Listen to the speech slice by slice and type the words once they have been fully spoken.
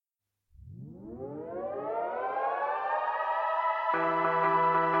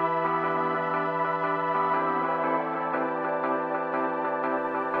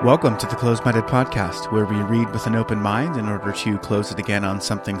Welcome to the Closed-Minded Podcast, where we read with an open mind in order to close it again on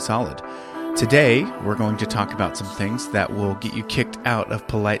something solid. Today, we're going to talk about some things that will get you kicked out of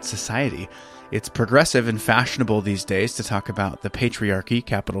polite society. It's progressive and fashionable these days to talk about the patriarchy,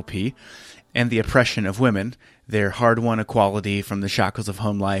 capital P, and the oppression of women, their hard-won equality from the shackles of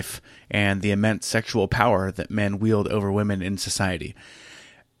home life, and the immense sexual power that men wield over women in society.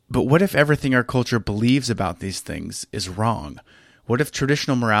 But what if everything our culture believes about these things is wrong? What if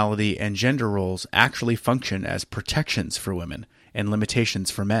traditional morality and gender roles actually function as protections for women and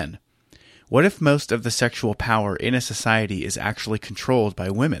limitations for men? What if most of the sexual power in a society is actually controlled by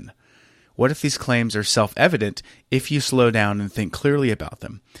women? What if these claims are self-evident if you slow down and think clearly about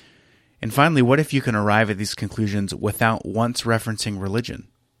them? And finally, what if you can arrive at these conclusions without once referencing religion?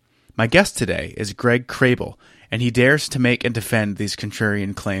 My guest today is Greg Crable, and he dares to make and defend these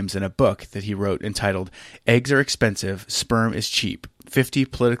contrarian claims in a book that he wrote entitled Eggs Are Expensive, Sperm is Cheap, 50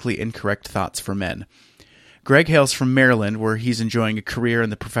 Politically Incorrect Thoughts for Men. Greg hails from Maryland, where he's enjoying a career in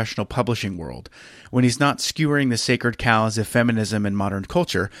the professional publishing world. When he's not skewering the sacred cows of feminism and modern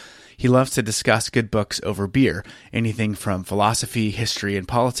culture, he loves to discuss good books over beer, anything from philosophy, history, and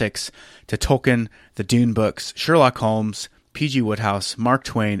politics, to Tolkien, the Dune books, Sherlock Holmes, P.G. Wodehouse, Mark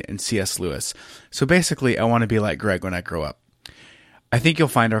Twain, and C.S. Lewis. So basically, I want to be like Greg when I grow up. I think you'll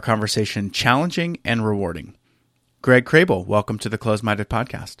find our conversation challenging and rewarding. Greg Crable, welcome to the Closed-Minded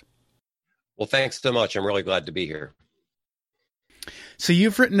Podcast. Well, thanks so much. I'm really glad to be here. So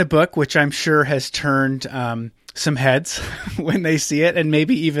you've written a book which I'm sure has turned some heads when they see it, and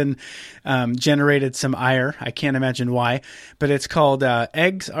maybe even generated some ire. I can't imagine why, but it's called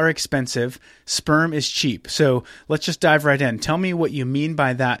Eggs Are Expensive, Sperm is Cheap. So let's just dive right in. Tell me what you mean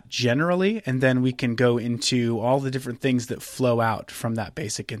by that generally, and then we can go into all the different things that flow out from that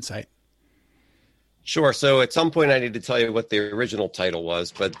basic insight. Sure. So at some point I need to tell you what the original title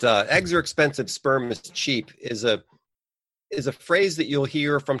was, but eggs are expensive, sperm is cheap is a phrase that you'll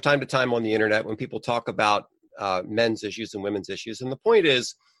hear from time to time on the internet when people talk about men's issues and women's issues. And the point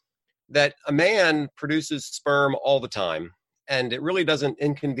is that a man produces sperm all the time, and it really doesn't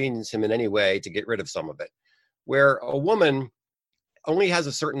inconvenience him in any way to get rid of some of it. Where a woman only has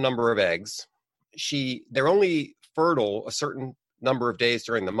a certain number of eggs, they're only fertile a certain number of days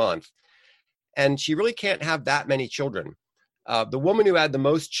during the month, and she really can't have that many children. The woman who had the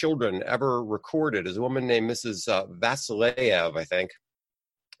most children ever recorded is a woman named Mrs. Vasileyev, I think.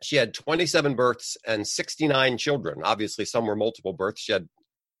 She had 27 births and 69 children. Obviously, some were multiple births. She had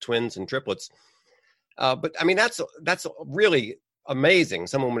twins and triplets. But I mean, that's really amazing.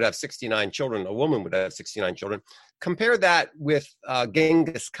 Someone would have 69 children. A woman would have 69 children. Compare that with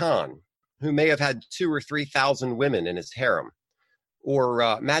Genghis Khan, who may have had 2,000 or 3,000 women in his harem.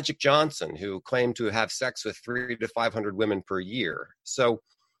 Or Magic Johnson, who claimed to have sex with 300 to 500 women per year. So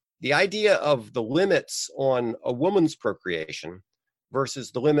the idea of the limits on a woman's procreation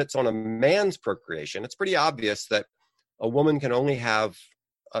versus the limits on a man's procreation, it's pretty obvious that a woman can only have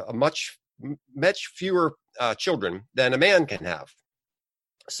a much fewer children than a man can have.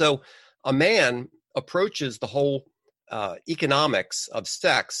 So a man approaches the whole economics of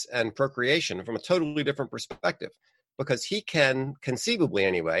sex and procreation from a totally different perspective, because he can, conceivably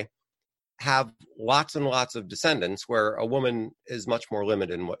anyway, have lots and lots of descendants, where a woman is much more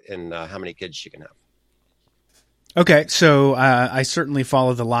limited in how many kids she can have. Okay, so I certainly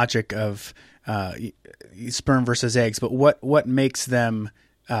follow the logic of sperm versus eggs, but what makes them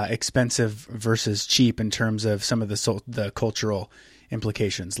expensive versus cheap in terms of some of the cultural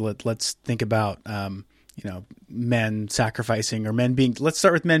implications? Let's think about men sacrificing, or men being. Let's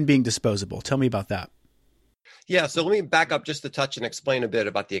start with men being disposable. Tell me about that. Yeah, so let me back up just a touch and explain a bit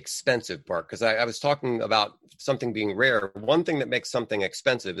about the expensive part, because I was talking about something being rare. One thing that makes something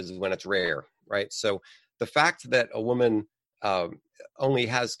expensive is when it's rare, right? So the fact that a woman only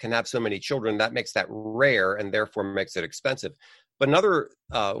can have so many children, that makes that rare and therefore makes it expensive. But another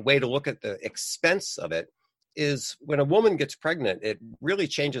way to look at the expense of it is when a woman gets pregnant, it really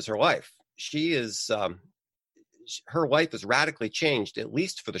changes her life. Her life is radically changed, at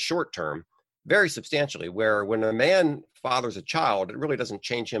least for the short term, very substantially, where when a man fathers a child, it really doesn't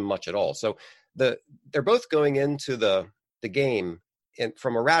change him much at all. So they're both going into the game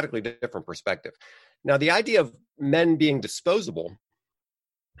from a radically different perspective. Now, the idea of men being disposable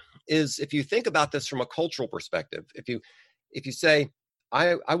is, if you think about this from a cultural perspective, if you say,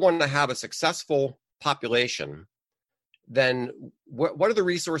 I want to have a successful population, then what are the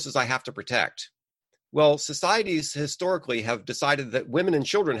resources I have to protect? Well, societies historically have decided that women and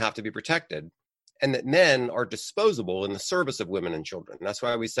children have to be protected, and that men are disposable in the service of women and children. And that's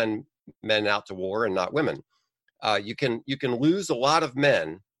why we send men out to war and not women. You can lose a lot of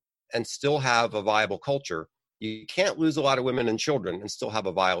men and still have a viable culture. You can't lose a lot of women and children and still have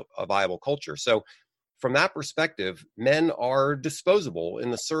a viable culture. So from that perspective, men are disposable in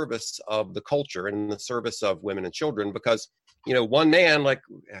the service of the culture and in the service of women and children, because, one man like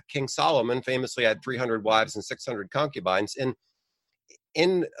King Solomon famously had 300 wives and 600 concubines. And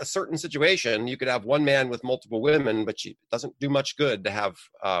in a certain situation, you could have one man with multiple women, but it doesn't do much good to have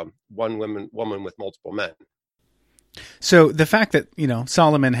one woman with multiple men. So the fact that,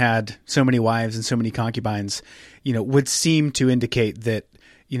 Solomon had so many wives and so many concubines, would seem to indicate that,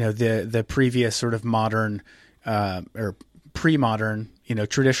 the previous sort of modern or pre-modern,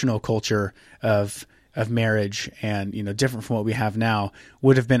 traditional culture of marriage and, different from what we have now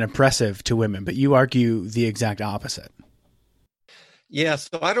would have been oppressive to women. But you argue the exact opposite. Yeah,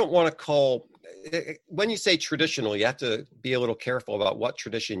 so I don't want to call, when you say traditional, you have to be a little careful about what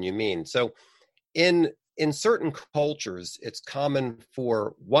tradition you mean. So in certain cultures, it's common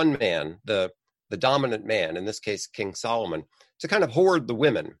for one man, the dominant man, in this case, King Solomon, to kind of hoard the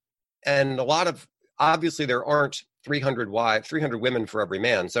women. And obviously there aren't 300 women for every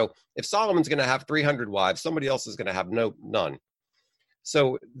man. So if Solomon's going to have 300 wives, somebody else is going to have none.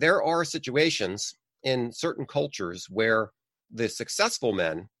 So there are situations in certain cultures where the successful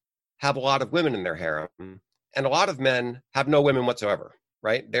men have a lot of women in their harem, and a lot of men have no women whatsoever,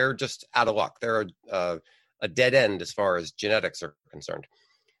 right? They're just out of luck. They're a dead end as far as genetics are concerned.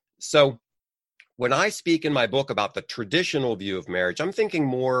 So when I speak in my book about the traditional view of marriage, I'm thinking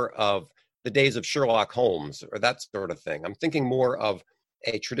more of the days of Sherlock Holmes or that sort of thing. I'm thinking more of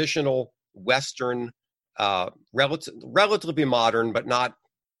a traditional Western, relatively modern, but not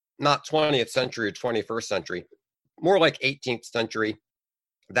 20th century or 21st century, more like 18th century,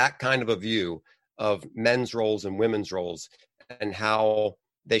 that kind of a view of men's roles and women's roles and how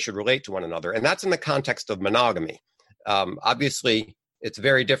they should relate to one another. And that's in the context of monogamy. Obviously, it's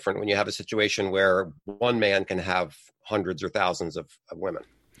very different when you have a situation where one man can have hundreds or thousands of women.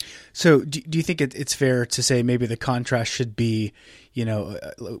 So do you think it's fair to say maybe the contrast should be,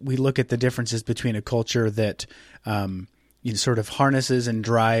 we look at the differences between a culture that sort of harnesses and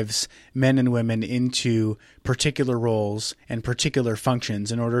drives men and women into particular roles and particular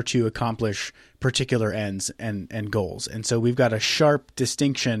functions in order to accomplish particular ends and goals. And so we've got a sharp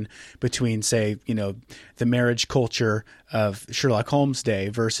distinction between, say, the marriage culture of Sherlock Holmes' day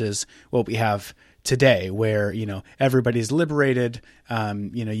versus what we have today, where, everybody's liberated.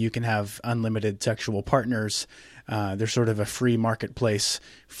 You can have unlimited sexual partners. There's sort of a free marketplace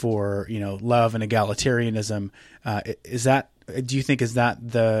for, love and egalitarianism. Do you think is that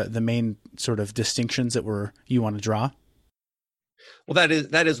the main sort of distinctions that you want to draw? Well,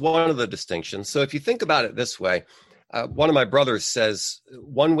 that is one of the distinctions. So if you think about it this way, one of my brothers says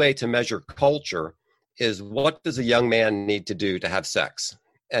one way to measure culture is what does a young man need to do to have sex?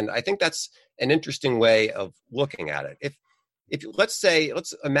 And I think that's an interesting way of looking at it. If let's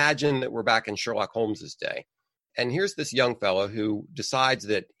imagine that we're back in Sherlock Holmes's day, and here's this young fellow who decides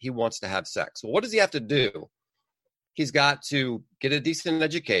that he wants to have sex. Well, what does he have to do? He's got to get a decent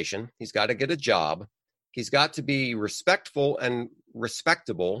education. He's got to get a job. He's got to be respectful and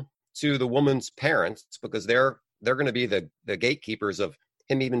respectable to the woman's parents, because they're going to be the gatekeepers of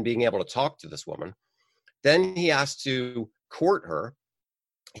him even being able to talk to this woman. Then he has to court her.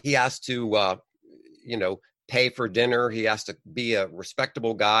 He has to, pay for dinner. He has to be a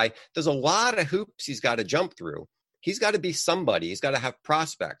respectable guy. There's a lot of hoops he's got to jump through. He's got to be somebody. He's got to have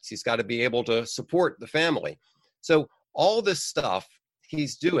prospects. He's got to be able to support the family. So all this stuff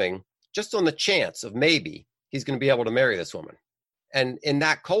he's doing just on the chance of maybe he's going to be able to marry this woman. And in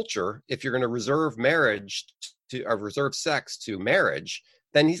that culture, if you're going to reserve reserve sex to marriage,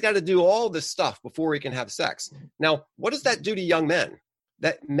 then he's got to do all this stuff before he can have sex. Now, what does that do to young men?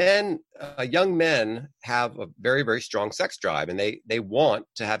 Young men have a very, very strong sex drive, and they want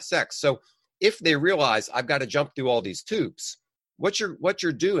to have sex. So if they realize I've got to jump through all these hoops, what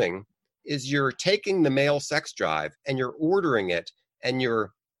you're doing is you're taking the male sex drive and you're ordering it and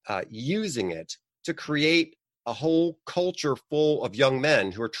you're using it to create a whole culture full of young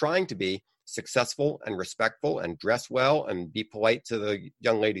men who are trying to be successful and respectful and dress well and be polite to the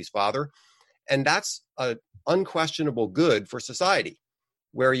young lady's father. And that's an unquestionable good for society,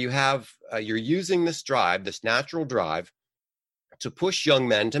 where you have, you're using this drive, this natural drive, to push young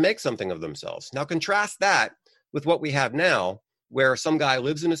men to make something of themselves. Now contrast that with what we have now, where some guy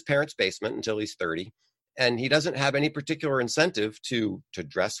lives in his parents' basement until he's 30, and he doesn't have any particular incentive to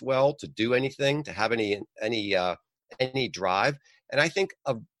dress well, to do anything, to have any drive. And I think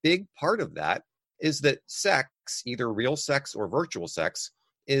a big part of that is that sex, either real sex or virtual sex,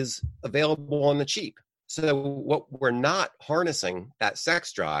 is available on the cheap. So what we're not harnessing that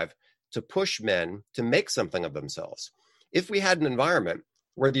sex drive to push men to make something of themselves. If we had an environment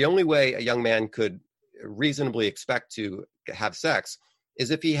where the only way a young man could reasonably expect to have sex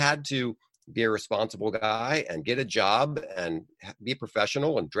is if he had to be a responsible guy and get a job and be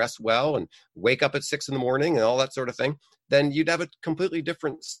professional and dress well and wake up at 6 a.m. and all that sort of thing, then you'd have a completely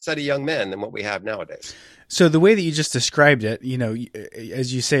different set of young men than what we have nowadays. So the way that you just described it,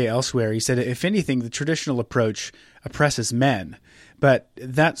 as you say elsewhere, you said, if anything, the traditional approach oppresses men. But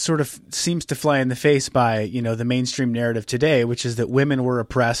that sort of seems to fly in the face by, the mainstream narrative today, which is that women were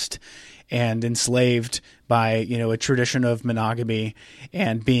oppressed and enslaved by, a tradition of monogamy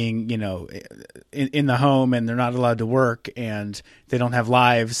and being, in the home, and they're not allowed to work and they don't have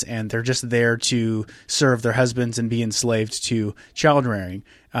lives and they're just there to serve their husbands and be enslaved to child rearing.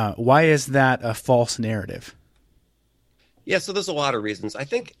 Why is that a false narrative? Yeah, so there's a lot of reasons. I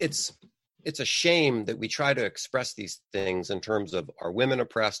think it's a shame that we try to express these things in terms of, are women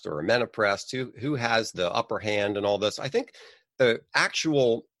oppressed or are men oppressed? Who has the upper hand and all this? I think the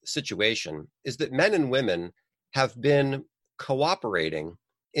actual situation is that men and women have been cooperating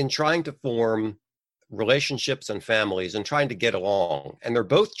in trying to form relationships and families and trying to get along. And they're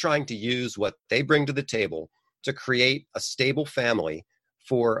both trying to use what they bring to the table to create a stable family,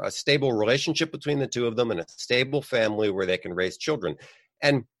 for a stable relationship between the two of them, and a stable family where they can raise children.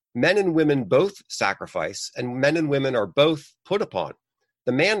 And men and women both sacrifice, and men and women are both put upon.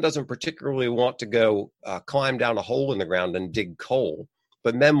 The man doesn't particularly want to go climb down a hole in the ground and dig coal,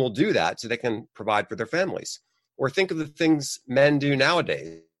 but men will do that so they can provide for their families. Or think of the things men do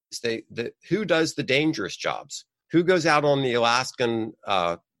nowadays. Who does the dangerous jobs? Who goes out on the Alaskan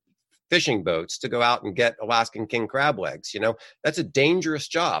fishing boats to go out and get Alaskan king crab legs? That's a dangerous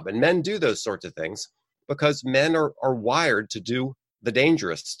job. And men do those sorts of things because men are wired to do the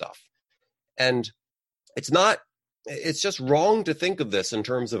dangerous stuff. And it's just wrong to think of this in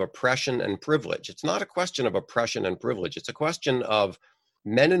terms of oppression and privilege. It's not a question of oppression and privilege. It's a question of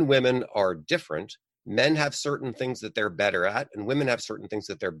men and women are different. Men have certain things that they're better at, and women have certain things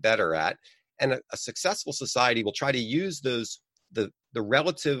that they're better at. And a successful society will try to use the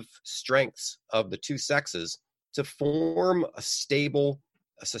relative strengths of the two sexes to form a stable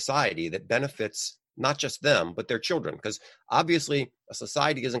society that benefits not just them, but their children. Because obviously a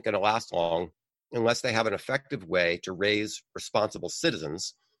society isn't going to last long unless they have an effective way to raise responsible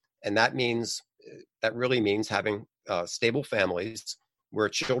citizens. And that really means having stable families where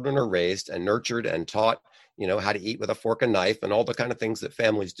children are raised and nurtured and taught, how to eat with a fork and knife and all the kind of things that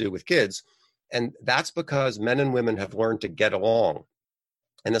families do with kids. And that's because men and women have learned to get along.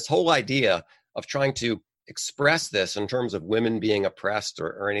 And this whole idea of trying to express this in terms of women being oppressed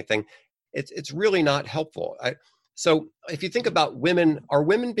or anything, it's really not helpful. So if you think about women, are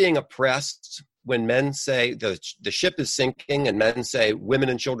women being oppressed when men say the ship is sinking and men say women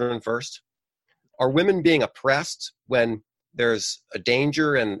and children first? Are women being oppressed when there's a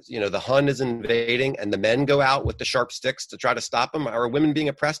danger and the Hun is invading and the men go out with the sharp sticks to try to stop them? Are women being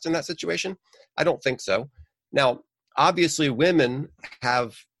oppressed in that situation? I don't think so. Now, obviously, women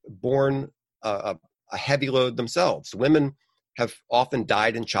have borne a heavy load themselves. Women have often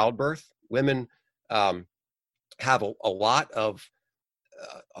died in childbirth. Women have a lot of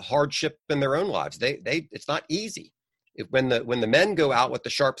hardship in their own lives. It's not easy. When the men go out with the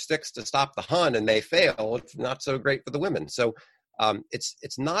sharp sticks to stop the Hun and they fail, it's not so great for the women. So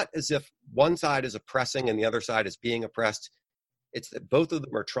it's not as if one side is oppressing and the other side is being oppressed. It's that both of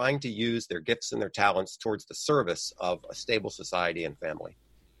them are trying to use their gifts and their talents towards the service of a stable society and family.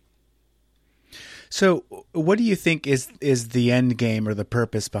 So what do you think is the end game or the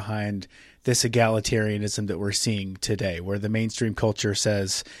purpose behind this egalitarianism that we're seeing today, where the mainstream culture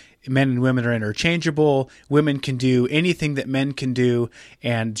says men and women are interchangeable, women can do anything that men can do,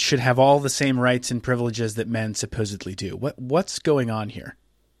 and should have all the same rights and privileges that men supposedly do? What's going on here?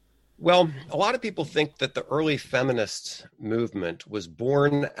 Well, a lot of people think that the early feminist movement was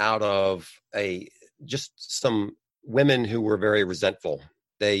born out of just some women who were very resentful.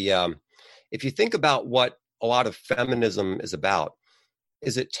 If you think about what a lot of feminism is about,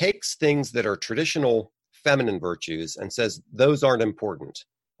 is it takes things that are traditional feminine virtues and says those aren't important.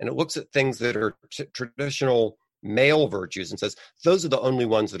 And it looks at things that are traditional male virtues and says those are the only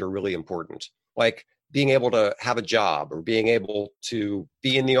ones that are really important, like being able to have a job or being able to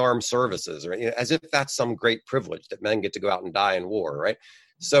be in the armed services, or as if that's some great privilege that men get to go out and die in war, right?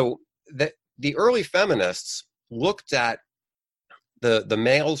 So the early feminists looked at the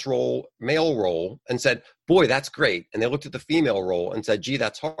male role and said, boy, that's great. And they looked at the female role and said, gee,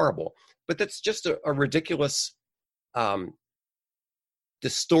 that's horrible. But that's just a ridiculous,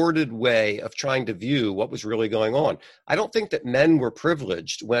 distorted way of trying to view what was really going on. I don't think that men were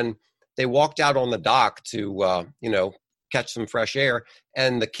privileged when they walked out on the dock to, catch some fresh air.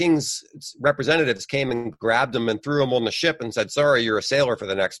 And the king's representatives came and grabbed them and threw them on the ship and said, sorry, you're a sailor for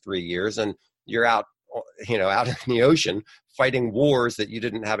the next 3 years. And you're out in the ocean fighting wars that you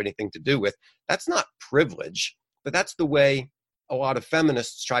didn't have anything to do with. That's not privilege, but that's the way a lot of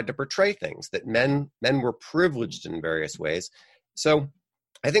feminists tried to portray things, that men were privileged in various ways. So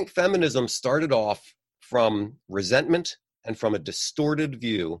I think feminism started off from resentment and from a distorted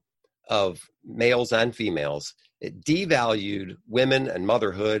view of males and females. It devalued women and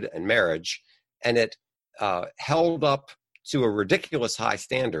motherhood and marriage, and it held up to a ridiculous high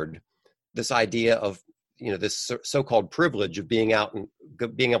standard this idea of this so-called privilege of being out and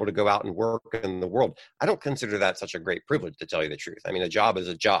being able to go out and work in the world. I don't consider that such a great privilege, to tell you the truth. I mean, a job is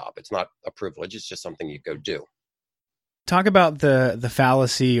a job. It's not a privilege. It's just something you go do. Talk about the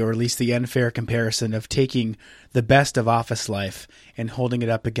fallacy, or at least the unfair comparison of taking the best of office life and holding it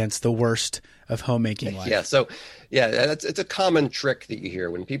up against the worst of homemaking life. Yeah. So it's a common trick that you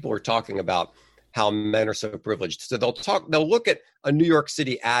hear when people are talking about how men are so privileged. So they'll look at a New York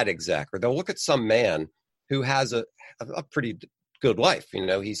City ad exec, or they'll look at some man who has a pretty good life.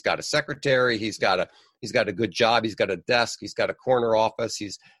 He's got a secretary, he's got a good job, he's got a desk, he's got a corner office,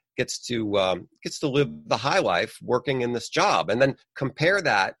 he's gets to live the high life working in this job, and then compare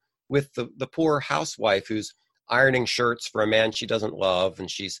that with the poor housewife who's ironing shirts for a man she doesn't love,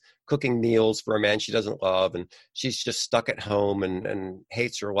 and she's cooking meals for a man she doesn't love, and she's just stuck at home and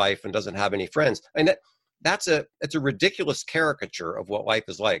hates her life and doesn't have any friends. I mean, it's a ridiculous caricature of what life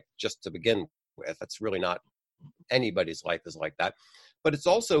is like, just to begin with. That's really not anybody's life is like that. But it's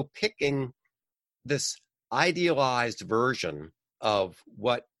also picking this idealized version of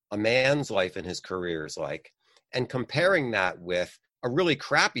what a man's life in his career is like, and comparing that with a really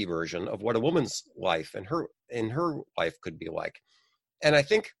crappy version of what a woman's life in her life could be like. And I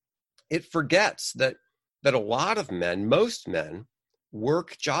think it forgets that a lot of men, most men,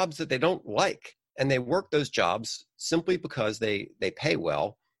 work jobs that they don't like, and they work those jobs simply because they pay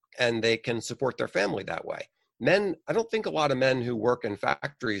well and they can support their family that way. Men, I don't think a lot of men who work in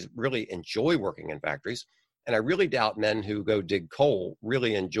factories really enjoy working in factories. And I really doubt men who go dig coal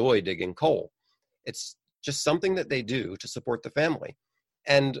really enjoy digging coal. It's just something that they do to support the family.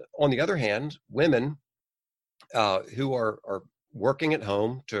 And on the other hand, women who are working at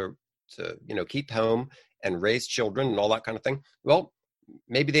home to keep home and raise children and all that kind of thing, well,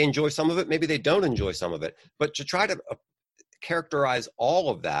 maybe they enjoy some of it, maybe they don't enjoy some of it. But to try to characterize all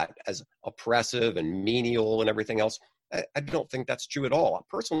of that as oppressive and menial and everything else, I don't think that's true at all.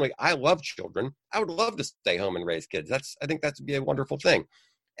 Personally, I love children. I would love to stay home and raise kids. I think that would be a wonderful thing.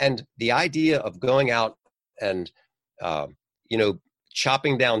 And the idea of going out and,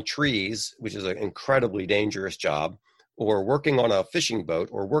 chopping down trees, which is an incredibly dangerous job, or working on a fishing boat,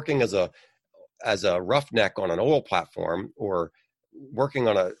 or working as a roughneck on an oil platform, or working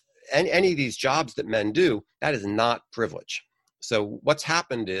on any of these jobs that men do, that is not privilege. So what's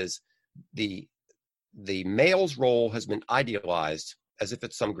happened is the male's role has been idealized as if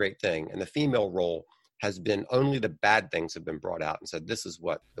it's some great thing, and the female role has been only the bad things have been brought out and said, this is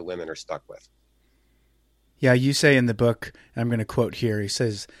what the women are stuck with. Yeah, you say in the book, I'm going to quote here, he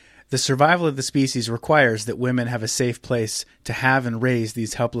says, the survival of the species requires that women have a safe place to have and raise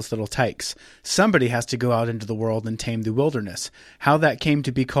these helpless little tykes. Somebody has to go out into the world and tame the wilderness. How that came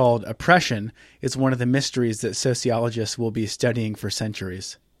to be called oppression is one of the mysteries that sociologists will be studying for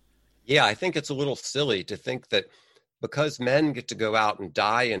centuries. Yeah, I think it's a little silly to think that because men get to go out and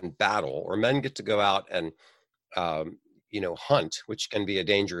die in battle, or men get to go out and, hunt, which can be a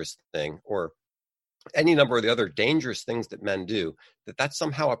dangerous thing, or any number of the other dangerous things that men do, that's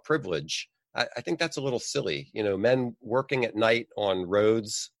somehow a privilege. I think that's a little silly. Men working at night on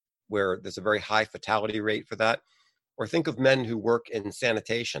roads where there's a very high fatality rate for that, or think of men who work in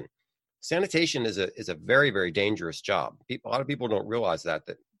sanitation. Sanitation is a very, very dangerous job. A lot of people don't realize that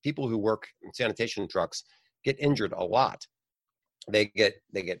people who work in sanitation trucks get injured a lot. They get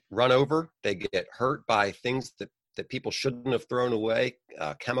run over. They get hurt by things that people shouldn't have thrown away,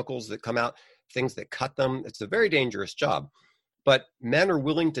 chemicals that come out, things that cut them. It's a very dangerous job. But men are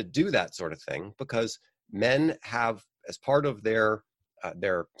willing to do that sort of thing because men have, as part of their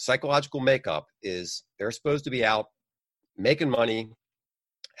psychological makeup, is they're supposed to be out making money,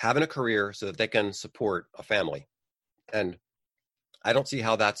 having a career so that they can support a family. And I don't see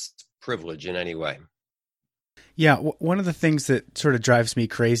how that's privilege in any way. Yeah, one of the things that sort of drives me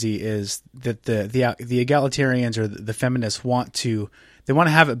crazy is that the egalitarians or the feminists want to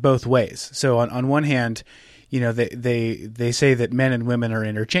have it both ways. So on one hand, they say that men and women are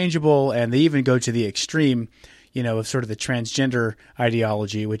interchangeable, and they even go to the extreme. of sort of the transgender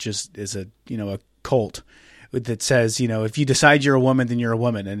ideology, which is a, a cult that says, if you decide you're a woman, then you're a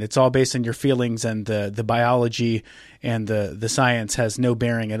woman, and it's all based on your feelings, and the biology and the science has no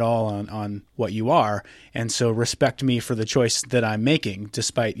bearing at all on what you are. And so respect me for the choice that I'm making,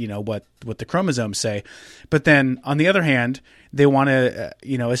 despite, what the chromosomes say. But then on the other hand, they want to,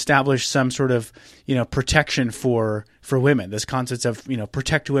 establish some sort of, protection for women, this concept of,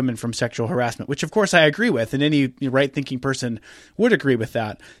 protect women from sexual harassment, which of course I agree with, and any right thinking person would agree with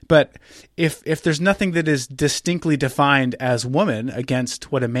that. But if there's nothing that is distinctly defined as woman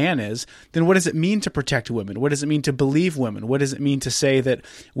against what a man is, then what does it mean to protect women? What does it mean to believe women? What does it mean to say that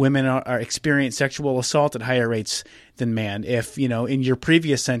women are experience sexual assault at higher rates than man? If, in your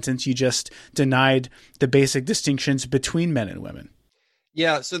previous sentence, you just denied the basic distinctions between men and women.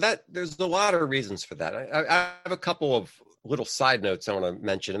 Yeah, so there's a lot of reasons for that. I have a couple of little side notes I want to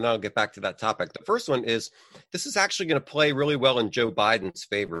mention, and then I'll get back to that topic. The first one is, this is actually going to play really well in Joe Biden's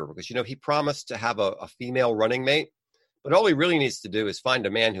favor, because, he promised to have a female running mate, but all he really needs to do is find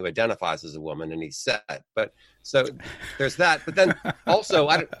a man who identifies as a woman, and he's set. But so there's that. But then also,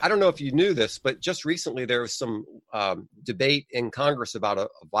 I don't know if you knew this, but just recently there was some debate in Congress about a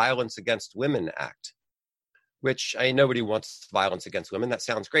Violence Against Women Act, which nobody wants violence against women. That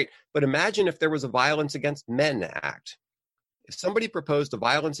sounds great. But imagine if there was a Violence Against Men Act. If somebody proposed a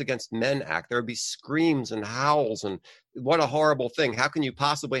Violence Against Men Act, there would be screams and howls and what a horrible thing. How can you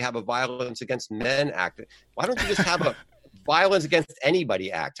possibly have a Violence Against Men Act? Why don't you just have a Violence Against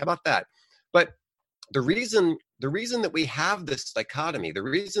Anybody Act? How about that? But the reason that we have this dichotomy, the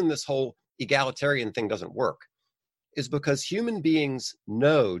reason this whole egalitarian thing doesn't work, is because human beings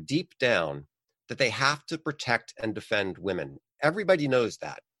know deep down that they have to protect and defend women. Everybody knows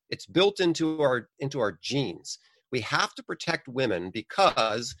that. It's built into our genes. We have to protect women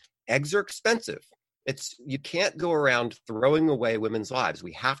because eggs are expensive. You can't go around throwing away women's lives.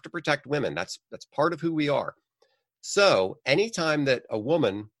 We have to protect women. That's part of who we are. So anytime that a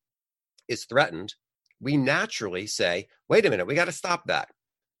woman is threatened, we naturally say, wait a minute, we got to stop that.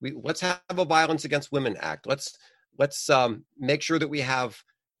 Let's have a Violence Against Women Act. Let's make sure that we have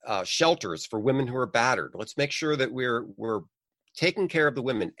shelters for women who are battered. Let's make sure that we're taking care of the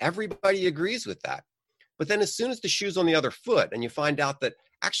women. Everybody agrees with that. But then as soon as the shoe's on the other foot and you find out that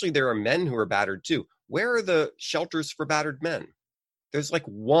actually there are men who are battered too, where are the shelters for battered men? There's like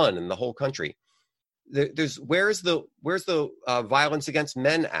one in the whole country. Where's the Violence Against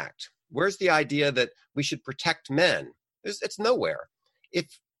Men Act? Where's the idea that we should protect men? It's nowhere.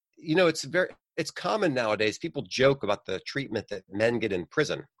 It's common nowadays. People joke about the treatment that men get in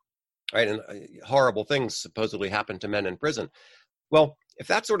prison, right? And horrible things supposedly happen to men in prison. Well, if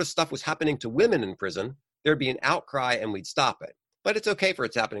that sort of stuff was happening to women in prison, there'd be an outcry and we'd stop it. But it's okay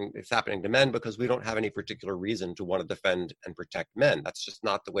it's happening to men, because we don't have any particular reason to want to defend and protect men. That's just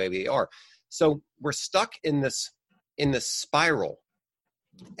not the way we are. So we're stuck in this spiral.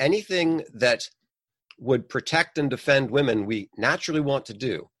 Anything that would protect and defend women, we naturally want to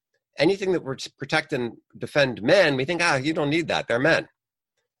do. Anything that would protect and defend men, we think, you don't need that. They're men.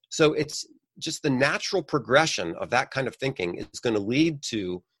 So it's just the natural progression of that kind of thinking is going to lead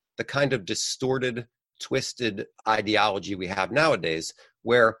to the kind of distorted, twisted ideology we have nowadays,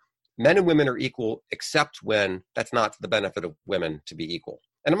 where men and women are equal, except when that's not to the benefit of women to be equal.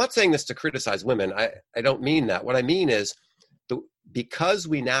 And I'm not saying this to criticize women. I don't mean that. What I mean is, because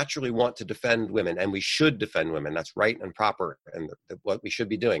we naturally want to defend women, and we should defend women, that's right and proper, and what we should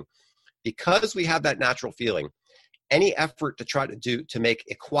be doing. Because we have that natural feeling, any effort to try to make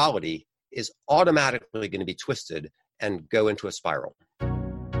equality is automatically going to be twisted and go into a spiral.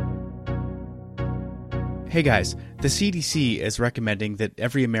 Hey guys, the CDC is recommending that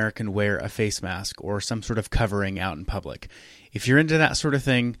every American wear a face mask or some sort of covering out in public. If you're into that sort of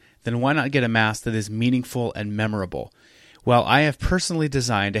thing, then why not get a mask that is meaningful and memorable? Well, I have personally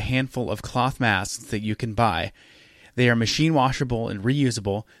designed a handful of cloth masks that you can buy. They are machine washable and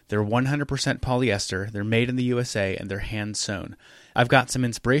reusable. They're 100% polyester. They're made in the USA, and they're hand sewn. I've got some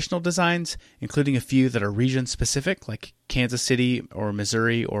inspirational designs, including a few that are region specific, like Kansas City or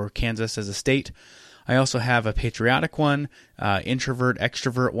Missouri or Kansas as a state. I also have a patriotic one, introvert,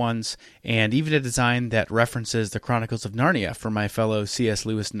 extrovert ones, and even a design that references the Chronicles of Narnia for my fellow C.S.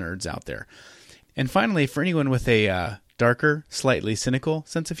 Lewis nerds out there. And finally, for anyone with a darker, slightly cynical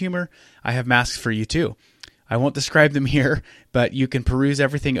sense of humor, I have masks for you too. I won't describe them here, but you can peruse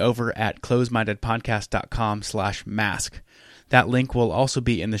everything over at closemindedpodcast.com/mask. That link will also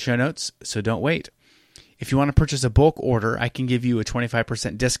be in the show notes, so don't wait. If you want to purchase a bulk order, I can give you a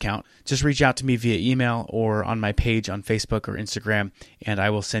 25% discount. Just reach out to me via email or on my page on Facebook or Instagram, and I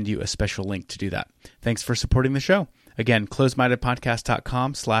will send you a special link to do that. Thanks for supporting the show. Again,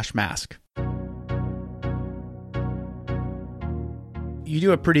 closemindedpodcast.com/mask. You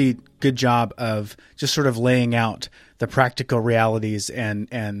do a pretty good job of just sort of laying out the practical realities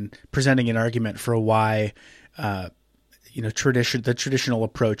and presenting an argument for why the traditional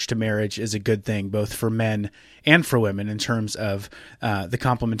approach to marriage is a good thing, both for men and for women, in terms of the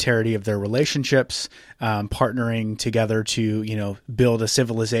complementarity of their relationships, partnering together to, build a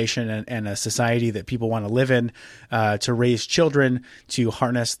civilization and a society that people want to live in, to raise children, to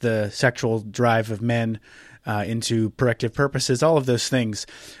harness the sexual drive of men into productive purposes, all of those things.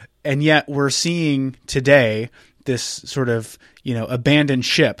 And yet we're seeing today this sort of, abandoned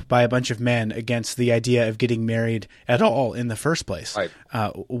ship by a bunch of men against the idea of getting married at all in the first place. Right.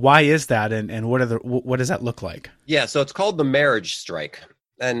 Why is that? And what does that look like? Yeah. So it's called the marriage strike.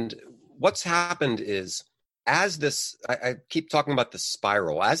 And what's happened is, I keep talking about the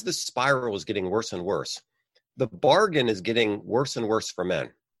spiral, as the spiral is getting worse and worse, the bargain is getting worse and worse for men.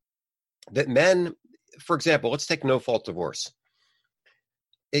 That men, for example, let's take no-fault divorce.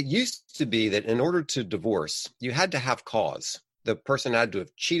 It used to be that in order to divorce, you had to have cause. The person had to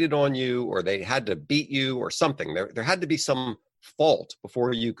have cheated on you, or they had to beat you or something. There had to be some fault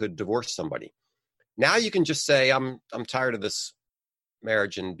before you could divorce somebody. Now you can just say, I'm tired of this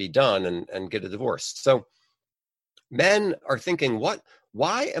marriage and be done and get a divorce. So men are thinking,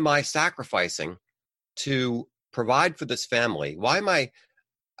 why am I sacrificing to provide for this family? Why am I'm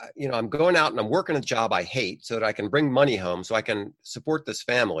going out and I'm working a job I hate so that I can bring money home so I can support this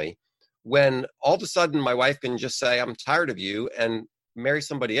family, when all of a sudden my wife can just say, I'm tired of you, and marry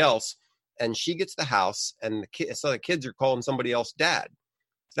somebody else, and she gets the house, and so the kids are calling somebody else dad.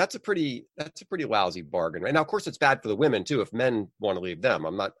 That's a pretty lousy bargain, right? Now, of course, it's bad for the women too if men want to leave them.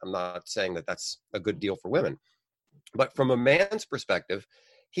 I'm not saying that that's a good deal for women, but from a man's perspective,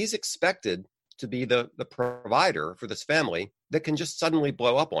 he's expected to be the provider for this family that can just suddenly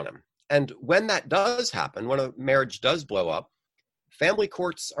blow up on him. And when that does happen, when a marriage does blow up, family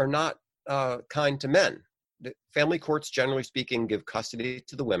courts are not kind to men. The family courts, generally speaking, give custody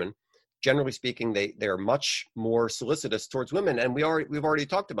to the women. Generally speaking, they are much more solicitous towards women. And we've already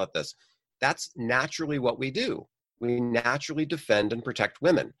talked about this. That's naturally what we do. We naturally defend and protect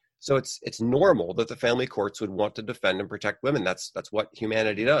women. So it's normal that the family courts would want to defend and protect women. That's what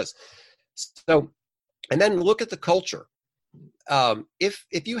humanity does. So, and then look at the culture. If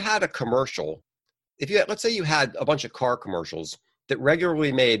you had a commercial, let's say you had a bunch of car commercials that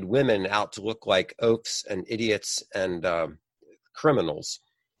regularly made women out to look like oafs and idiots and criminals,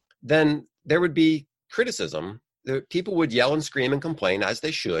 then there would be criticism. People would yell and scream and complain, as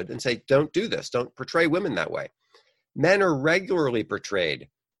they should, and say, don't do this. Don't portray women that way. Men are regularly portrayed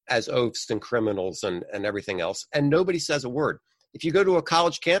as oafs and criminals and everything else, and nobody says a word. If you go to a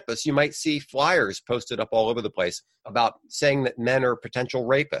college campus, you might see flyers posted up all over the place about saying that men are potential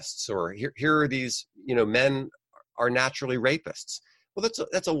rapists, or here are these, men are naturally rapists. Well,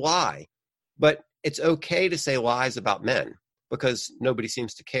 that's a lie, but it's okay to say lies about men because nobody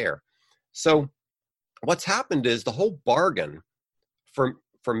seems to care. So what's happened is the whole bargain for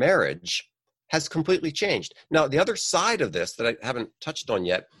marriage has completely changed. Now, the other side of this that I haven't touched on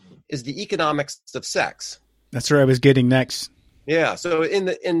yet is the economics of sex. That's where I was getting next. Yeah. So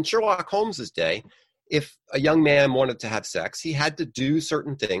in Sherlock Holmes's day, if a young man wanted to have sex, he had to do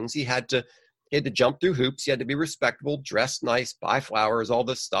certain things. He had to jump through hoops. He had to be respectable, dress nice, buy flowers, all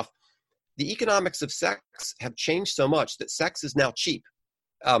this stuff. The economics of sex have changed so much that sex is now cheap.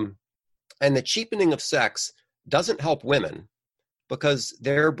 And the cheapening of sex doesn't help women because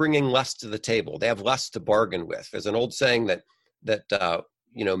they're bringing less to the table. They have less to bargain with. There's an old saying that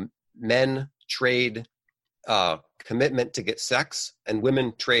men trade commitment to get sex, and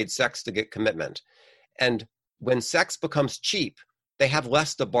women trade sex to get commitment. And when sex becomes cheap, they have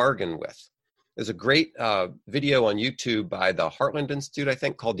less to bargain with. There's a great video on YouTube by the Heartland Institute, I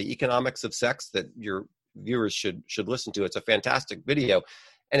think, called The Economics of Sex that your viewers should listen to. It's a fantastic video.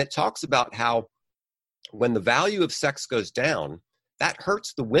 And it talks about how when the value of sex goes down, that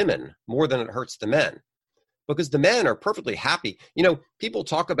hurts the women more than it hurts the men, because the men are perfectly happy. People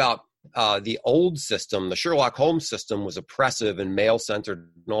talk about the old system, the Sherlock Holmes system, was oppressive and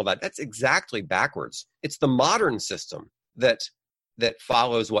male-centered and all that. That's exactly backwards. It's the modern system that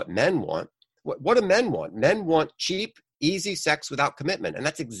follows what men want. What do men want? Men want cheap, easy sex without commitment, and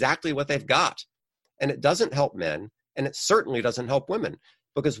that's exactly what they've got. And it doesn't help men, and it certainly doesn't help women,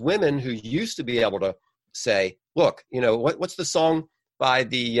 because women who used to be able to say, look, what's the song by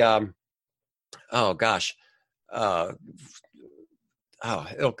the oh gosh, uh,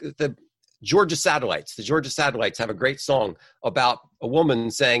 the Georgia Satellites. The Georgia Satellites have a great song about a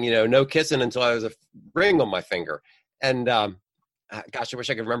woman saying, no kissing until I was a ring on my finger. And gosh, I wish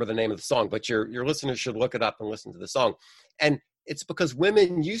I could remember the name of the song, but your listeners should look it up and listen to the song. And it's because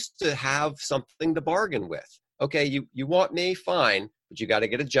women used to have something to bargain with. Okay, you want me, fine, but you got to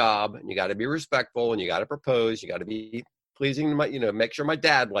get a job, and you got to be respectful, and you got to propose, you got to be pleasing to my, make sure my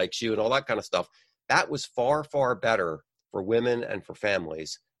dad likes you, and all that kind of stuff. That was far, far better for women and for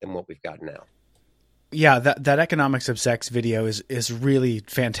families than what we've got now. Yeah, that Economics of Sex video is really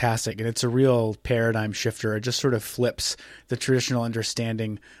fantastic, and it's a real paradigm shifter. It just sort of flips the traditional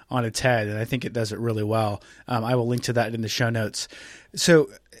understanding on its head, and I think it does it really well. I will link to that in the show notes. So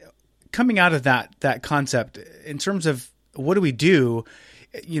coming out of that concept, in terms of what do we do,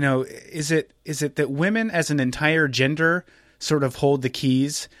 is it that women as an entire gender sort of hold the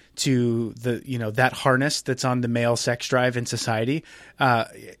keys to the, that harness that's on the male sex drive in society?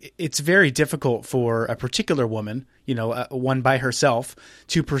 It's very difficult for a particular woman, one by herself,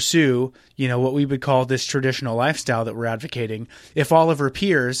 to pursue, what we would call this traditional lifestyle that we're advocating. If all of her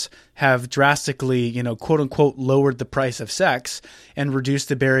peers have drastically, quote unquote, lowered the price of sex and reduced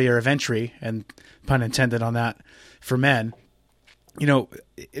the barrier of entry, and pun intended on that for men,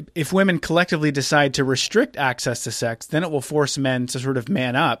 if women collectively decide to restrict access to sex, then it will force men to sort of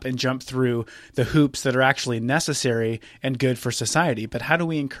man up and jump through the hoops that are actually necessary and good for society. But how do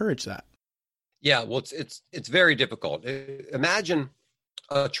we encourage that? Yeah, well, it's very difficult. Imagine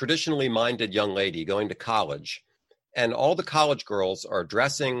a traditionally minded young lady going to college, and all the college girls are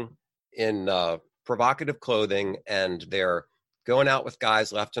dressing in provocative clothing, and they're going out with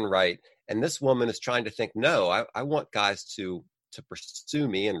guys left and right. And this woman is trying to think, no, I want guys to pursue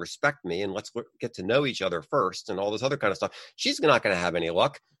me and respect me, and let's get to know each other first, and all this other kind of stuff. She's not going to have any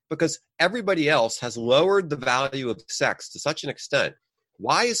luck because everybody else has lowered the value of sex to such an extent.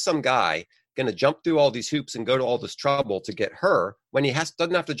 Why is some guy going to jump through all these hoops and go to all this trouble to get her when he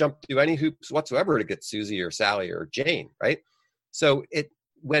doesn't have to jump through any hoops whatsoever to get Susie or Sally or Jane, right? So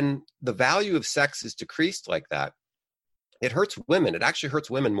when the value of sex is decreased like that, it hurts women. It actually hurts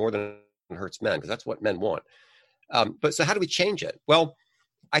women more than it hurts men, because that's what men want. But so how do we change it? Well,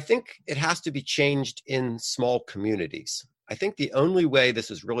 I think it has to be changed in small communities. I think the only way this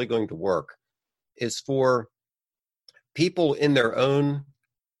is really going to work is for people in their own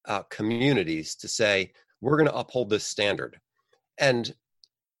communities to say, we're going to uphold this standard. And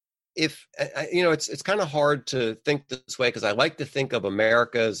if, it's kind of hard to think this way, because I like to think of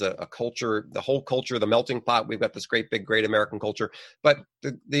America as a culture, the whole culture, the melting pot. We've got this great, big, great American culture, but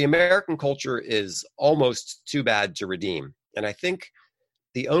the American culture is almost too bad to redeem. And I think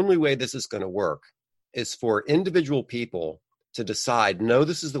the only way this is going to work is for individual people to decide, no,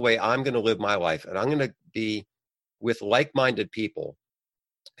 this is the way I'm going to live my life. And I'm going to be with like-minded people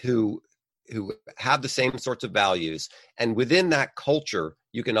who have the same sorts of values. And within that culture,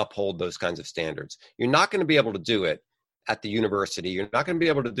 you can uphold those kinds of standards. You're not going to be able to do it at the university. You're not going to be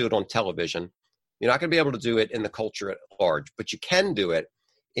able to do it on television. You're not going to be able to do it in the culture at large, but you can do it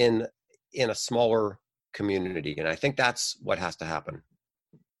in a smaller community. And I think that's what has to happen.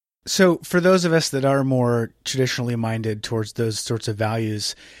 So for those of us that are more traditionally minded towards those sorts of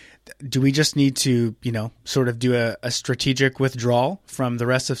values, do we just need to, sort of do a strategic withdrawal from the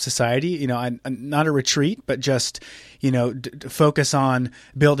rest of society? Not a retreat, but just, focus on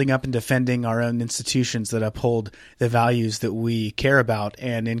building up and defending our own institutions that uphold the values that we care about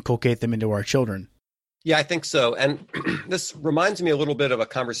and inculcate them into our children. Yeah, I think so. And this reminds me a little bit of a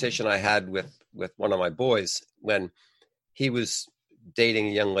conversation I had with one of my boys when he was dating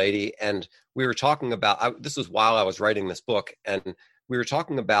a young lady. And we were talking about, this was while I was writing this book, and we were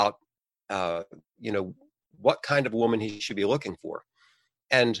talking about, what kind of woman he should be looking for.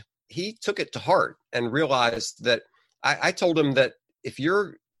 And he took it to heart and realized that I told him that if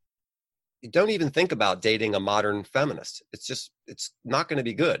you don't even think about dating a modern feminist, it's not going to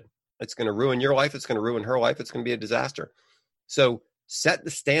be good. It's going to ruin your life. It's going to ruin her life. It's going to be a disaster. So set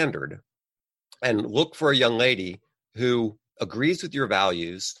the standard and look for a young lady who agrees with your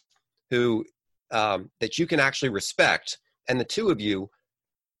values, who that you can actually respect, and the two of you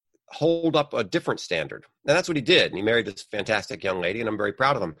hold up a different standard. And that's what he did. And he married this fantastic young lady, and I'm very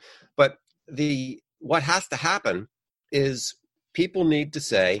proud of him. But what has to happen is people need to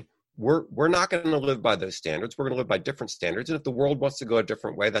say, we're not going to live by those standards. We're going to live by different standards. And if the world wants to go a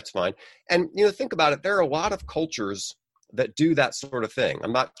different way, that's fine. And, think about it. There are a lot of cultures that do that sort of thing.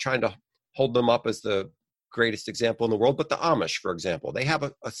 I'm not trying to hold them up as the greatest example in the world, but the Amish, for example, they have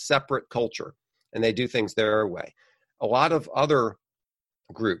a separate culture and they do things their way. A lot of other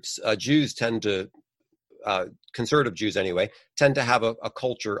groups. Jews tend to, conservative Jews anyway, tend to have a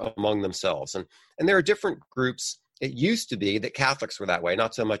culture among themselves. And there are different groups. It used to be that Catholics were that way,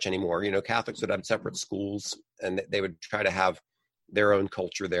 not so much anymore. Catholics would have separate schools and they would try to have their own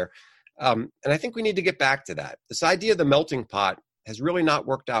culture there. And I think we need to get back to that. This idea of the melting pot has really not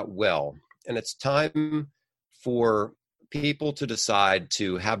worked out well. And it's time for people to decide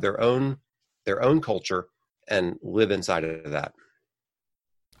to have their own culture and live inside of that.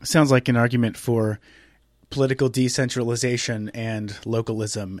 Sounds like an argument for political decentralization and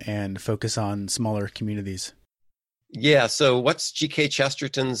localism and focus on smaller communities. Yeah. So what's G.K.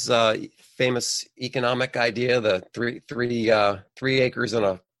 Chesterton's famous economic idea? The three acres and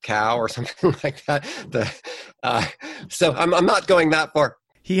a cow or something like that. So I'm not going that far.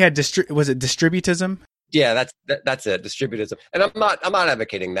 He had was it distributism? Yeah, that's it, distributism. And I'm not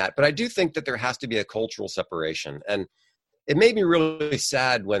advocating that, but I do think that there has to be a cultural separation. And it made me really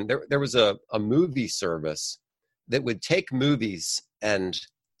sad when there was a movie service that would take movies and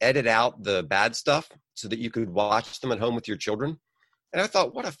edit out the bad stuff so that you could watch them at home with your children. And I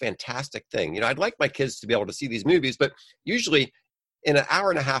thought, what a fantastic thing. I'd like my kids to be able to see these movies, but usually in an hour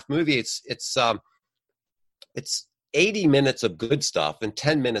and a half movie, it's 80 minutes of good stuff and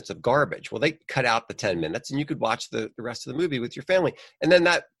 10 minutes of garbage. Well, they cut out the 10 minutes and you could watch the rest of the movie with your family. And then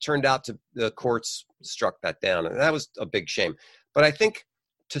that turned out to, the courts struck that down. And that was a big shame. But I think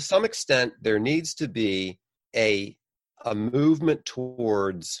to some extent, there needs to be a movement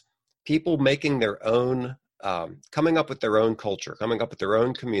towards people making their own, coming up with their own culture, coming up with their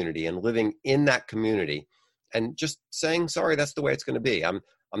own community and living in that community and just saying, sorry, that's the way it's going to be. I'm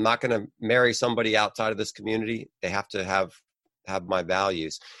not going to marry somebody outside of this community. They have to have my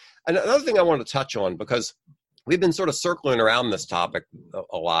values. And another thing I want to touch on, because we've been sort of circling around this topic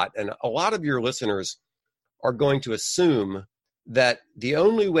a lot, and a lot of your listeners are going to assume that the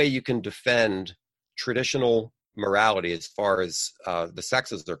only way you can defend traditional morality as far as the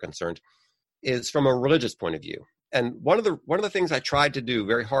sexes are concerned is from a religious point of view. And one of the things I tried to do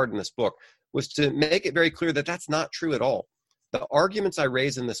very hard in this book was to make it very clear that that's not true at all. The arguments I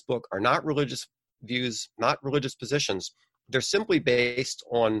raise in this book are not religious views, not religious positions. They're simply based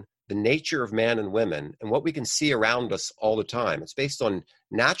on the nature of man and women and what we can see around us all the time. It's based on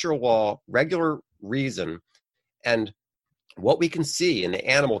natural law, regular reason, and what we can see in the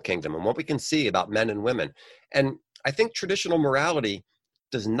animal kingdom and what we can see about men and women. And I think traditional morality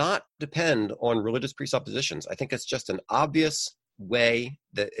does not depend on religious presuppositions. I think it's just an obvious way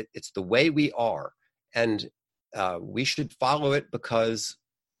that it's the way we are. And we should follow it because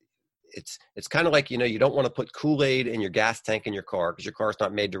it's kind of like, you don't want to put Kool-Aid in your gas tank in your car because your car's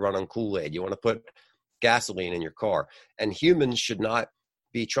not made to run on Kool-Aid. You want to put gasoline in your car. And humans should not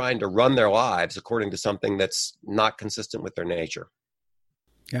be trying to run their lives according to something that's not consistent with their nature.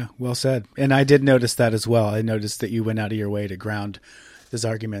 Yeah, well said. And I did notice that as well. I noticed that you went out of your way to ground those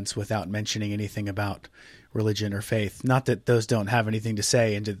arguments without mentioning anything about religion or faith. Not that those don't have anything to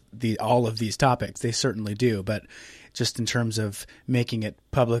say into all of these topics. They certainly do. But just in terms of making it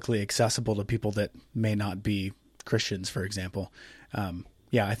publicly accessible to people that may not be Christians, for example.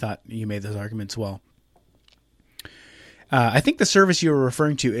 I thought you made those arguments well. I think the service you were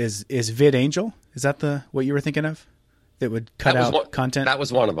referring to is VidAngel. Is that what you were thinking of? That would cut out content. That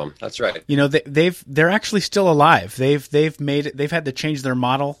was one of them. That's right. They're actually still alive. They've had to change their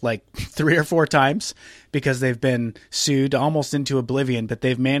model like 3 or 4 times because they've been sued almost into oblivion, but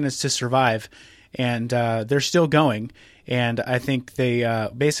they've managed to survive, and they're still going. And I think they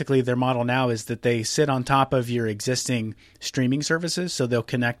basically their model now is that they sit on top of your existing streaming services, so they'll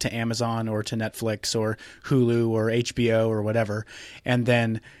connect to Amazon or to Netflix or Hulu or HBO or whatever, and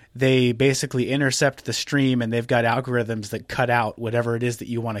then they basically intercept the stream, and they've got algorithms that cut out whatever it is that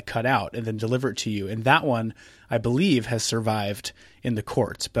you want to cut out and then deliver it to you. And that one, I believe, has survived in the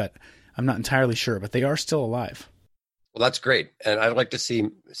courts, but I'm not entirely sure, but they are still alive. Well, that's great. And I'd like to see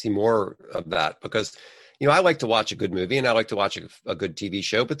more of that because, I like to watch a good movie and I like to watch a good TV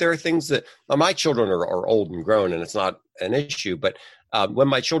show, but there are things that my children are old and grown and it's not an issue. But when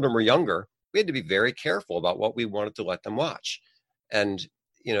my children were younger, we had to be very careful about what we wanted to let them watch. And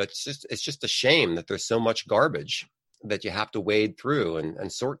it's just a shame that there's so much garbage that you have to wade through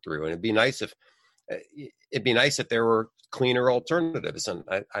and sort through. And it'd be nice if there were cleaner alternatives. And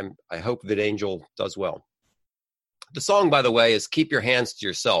I hope VidAngel does well. The song, by the way, is "Keep Your Hands to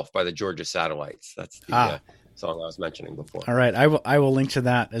Yourself" by the Georgia Satellites. That's the song I was mentioning before. All right, I will link to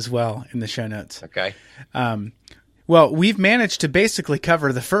that as well in the show notes. Okay. Well, we've managed to basically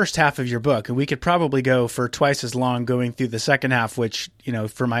cover the first half of your book, and we could probably go for twice as long going through the second half, which,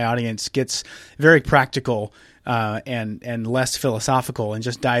 for my audience gets very practical and less philosophical and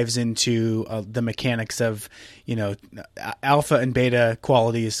just dives into the mechanics of, alpha and beta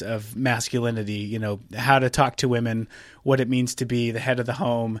qualities of masculinity, how to talk to women, what it means to be the head of the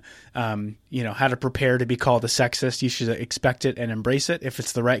home, how to prepare to be called a sexist. You should expect it and embrace it if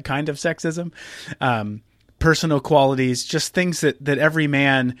it's the right kind of sexism. Personal qualities, just things that every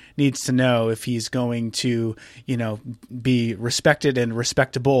man needs to know if he's going to, be respected and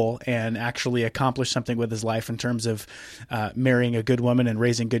respectable and actually accomplish something with his life in terms of marrying a good woman and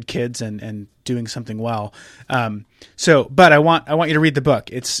raising good kids and doing something well. But I want you to read the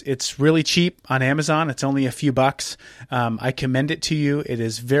book. It's really cheap on Amazon. It's only a few bucks. I commend it to you. It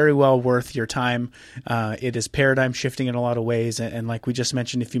is very well worth your time. It is paradigm shifting in a lot of ways. And like we just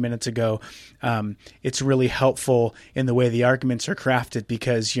mentioned a few minutes ago, it's really helpful in the way the arguments are crafted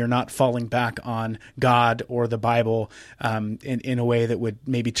because you're not falling back on God or the Bible in a way that would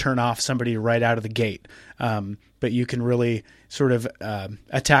maybe turn off somebody right out of the gate. But you can really sort of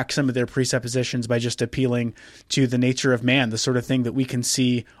attack some of their presuppositions by just appealing to the nature of man, the sort of thing that we can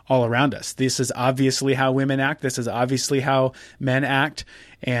see all around us. This is obviously how women act. This is obviously how men act.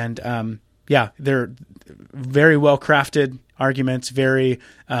 And they're very well crafted arguments, very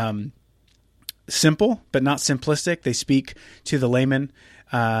simple, but not simplistic. They speak to the layman.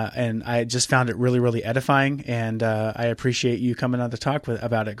 And I just found it really, really edifying. And I appreciate you coming on to talk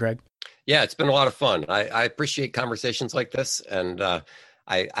about it, Greg. Yeah, it's been a lot of fun. I appreciate conversations like this. And I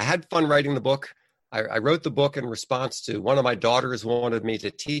had fun writing the book. I wrote the book in response to one of my daughters wanted me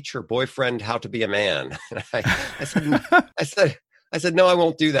to teach her boyfriend how to be a man. I said, no, I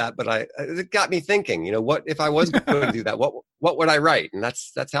won't do that. But it got me thinking, what if I was going to do that? What would I write? And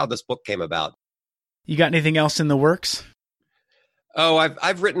that's how this book came about. You got anything else in the works? Oh,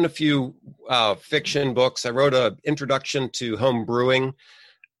 I've written a few fiction books. I wrote an introduction to home brewing.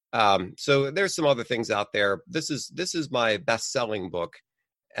 So there's some other things out there. This is my best-selling book,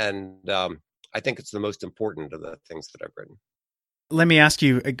 and I think it's the most important of the things that I've written. Let me ask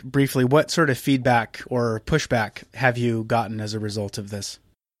you briefly, what sort of feedback or pushback have you gotten as a result of this?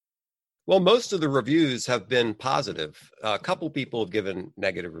 Well, most of the reviews have been positive. A couple people have given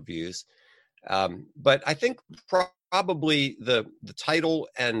negative reviews, but I think probably the title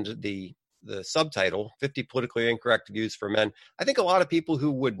and the subtitle, 50 Politically Incorrect Views for Men, I think a lot of people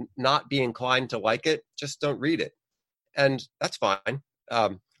who would not be inclined to like it just don't read it. And that's fine.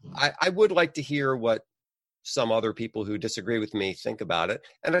 I would like to hear what some other people who disagree with me think about it.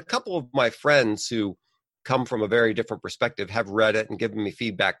 And a couple of my friends who come from a very different perspective have read it and given me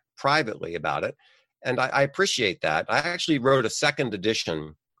feedback privately about it. And I appreciate that. I actually wrote a second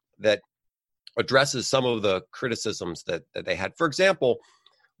edition that addresses some of the criticisms that they had. For example,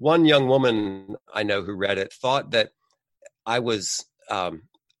 one young woman I know who read it thought that I was,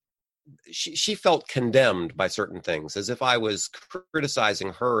 she felt condemned by certain things, as if I was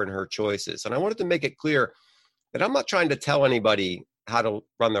criticizing her and her choices. And I wanted to make it clear that I'm not trying to tell anybody how to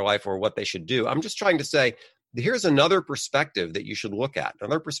run their life or what they should do. I'm just trying to say, here's another perspective that you should look at,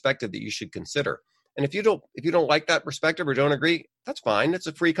 another perspective that you should consider. And if you don't like that perspective or don't agree, that's fine. It's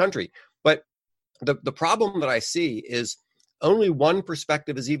a free country. But the problem that I see is only one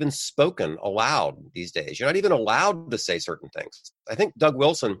perspective is even spoken aloud these days. You're not even allowed to say certain things. I think Doug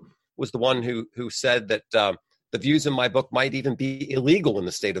Wilson was the one who said that the views in my book might even be illegal in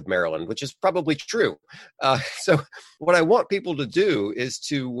the state of Maryland, which is probably true. So what I want people to do is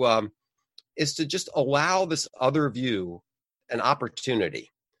to just allow this other view an opportunity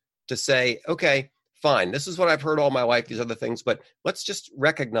to say, okay, fine, this is what I've heard all my life, these other things, but let's just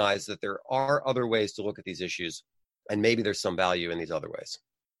recognize that there are other ways to look at these issues, and maybe there's some value in these other ways.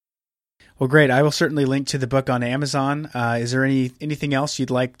 Well, great. I will certainly link to the book on Amazon. Is there anything else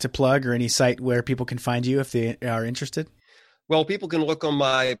you'd like to plug, or any site where people can find you if they are interested? Well, people can look on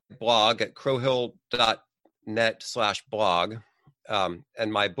my blog at crowhill.net/blog.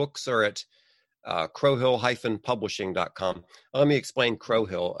 And my books are at crowhill-publishing.com. Let me explain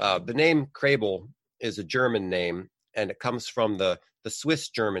Crowhill. The name Crable is a German name, and it comes from the Swiss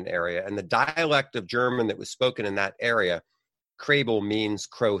German area. And the dialect of German that was spoken in that area, Crable means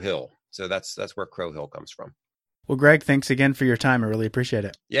Crow Hill. So that's where Crow Hill comes from. Well, Greg, thanks again for your time. I really appreciate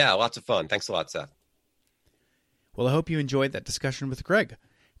it. Yeah, lots of fun. Thanks a lot, Seth. Well, I hope you enjoyed that discussion with Greg.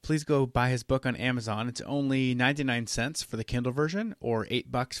 Please go buy his book on Amazon. It's only 99 cents for the Kindle version or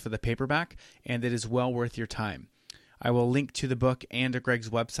 $8 for the paperback, and it is well worth your time. I will link to the book and to Greg's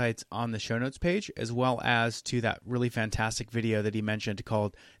websites on the show notes page, as well as to that really fantastic video that he mentioned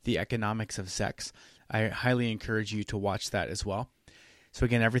called The Economics of Sex. I highly encourage you to watch that as well. So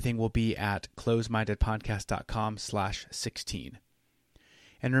again, everything will be at closemindedpodcast.com/16.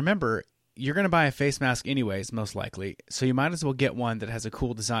 And remember, you're going to buy a face mask anyways, most likely, so you might as well get one that has a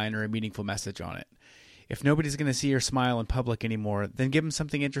cool design or a meaningful message on it. If nobody's going to see your smile in public anymore, then give them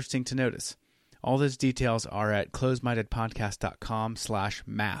something interesting to notice. All those details are at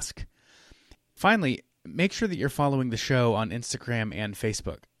closemindedpodcast.com/mask. Finally, make sure that you're following the show on Instagram and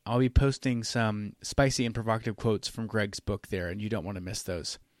Facebook. I'll be posting some spicy and provocative quotes from Greg's book there, and you don't want to miss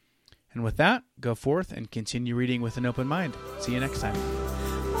those. And with that, go forth and continue reading with an open mind. See you next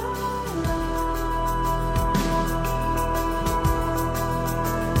time.